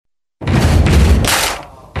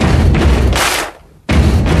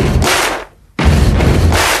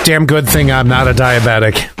damn good thing I'm not a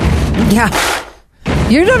diabetic. Yeah.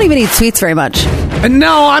 You don't even eat sweets very much.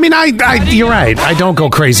 No, I mean, you're right. I don't go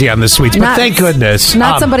crazy on the sweets, but thank goodness.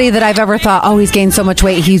 Not somebody that I've ever thought, oh, he's gained so much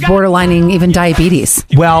weight, he's borderlining even diabetes.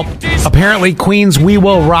 Well, apparently Queen's We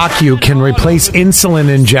Will Rock You can replace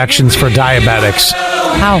insulin injections for diabetics.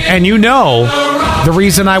 How? And you know, the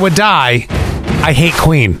reason I would die, I hate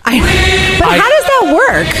Queen. But how does that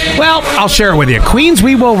work? Well, I'll share it with you. Queen's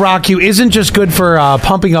We Will Rock You isn't just good for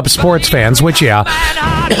pumping up sports fans, which,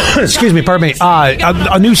 excuse me, pardon me.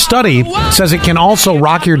 A new study says it can also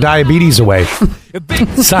rock your diabetes away.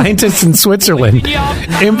 Scientists in Switzerland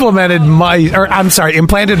implanted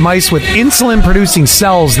mice with insulin-producing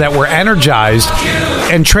cells that were energized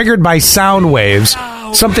and triggered by sound waves.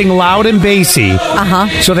 Something loud and bassy.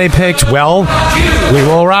 So they picked, well, We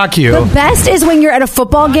Will Rock You. The best is when you're at a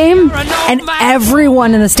football game and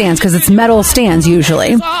everyone in the stands, because it's metal stands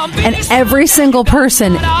usually, and every single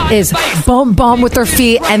person is bump with their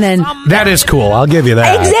feet, and then... That is cool. I'll give you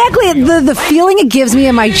that. Exactly. The feeling it gives me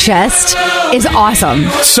in my chest is awesome.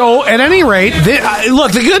 So, at any rate,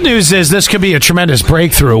 look, the good news is this could be a tremendous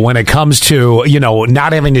breakthrough when it comes to,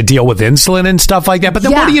 not having to deal with insulin and stuff like that. But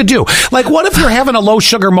then what do you do? Like, what if you're having a low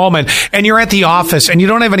sugar moment and you're at the office and you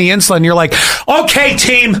don't have any insulin? You're like, okay,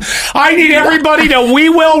 team, I need everybody to We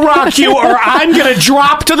Will Rock You or I'm going to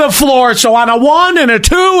drop to the floor. So on a 1 and a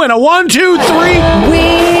 2 and a 1, 2, 3.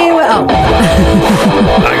 We will.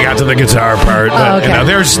 I got to the guitar part. But, okay.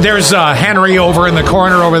 There's Henry over in the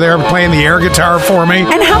corner over there playing the air guitar for me.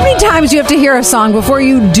 And how many times do you have to hear a song before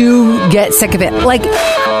you do get sick of it? Like,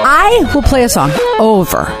 I will play a song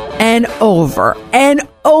over and over and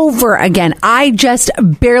over again. I just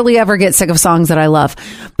barely ever get sick of songs that I love.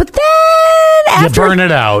 But then after you burn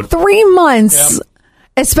it out. 3 months,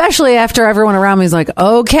 especially after everyone around me is like,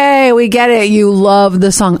 okay, we get it. You love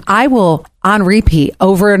the song. I will on repeat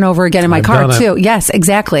over and over again in my car too. Yes,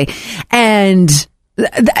 exactly. And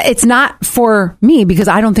it's not for me because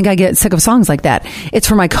I don't think I get sick of songs like that. It's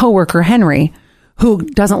for my coworker, Henry, who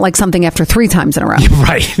doesn't like something after 3 times in a row.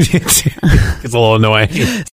 Right. It's a little annoying.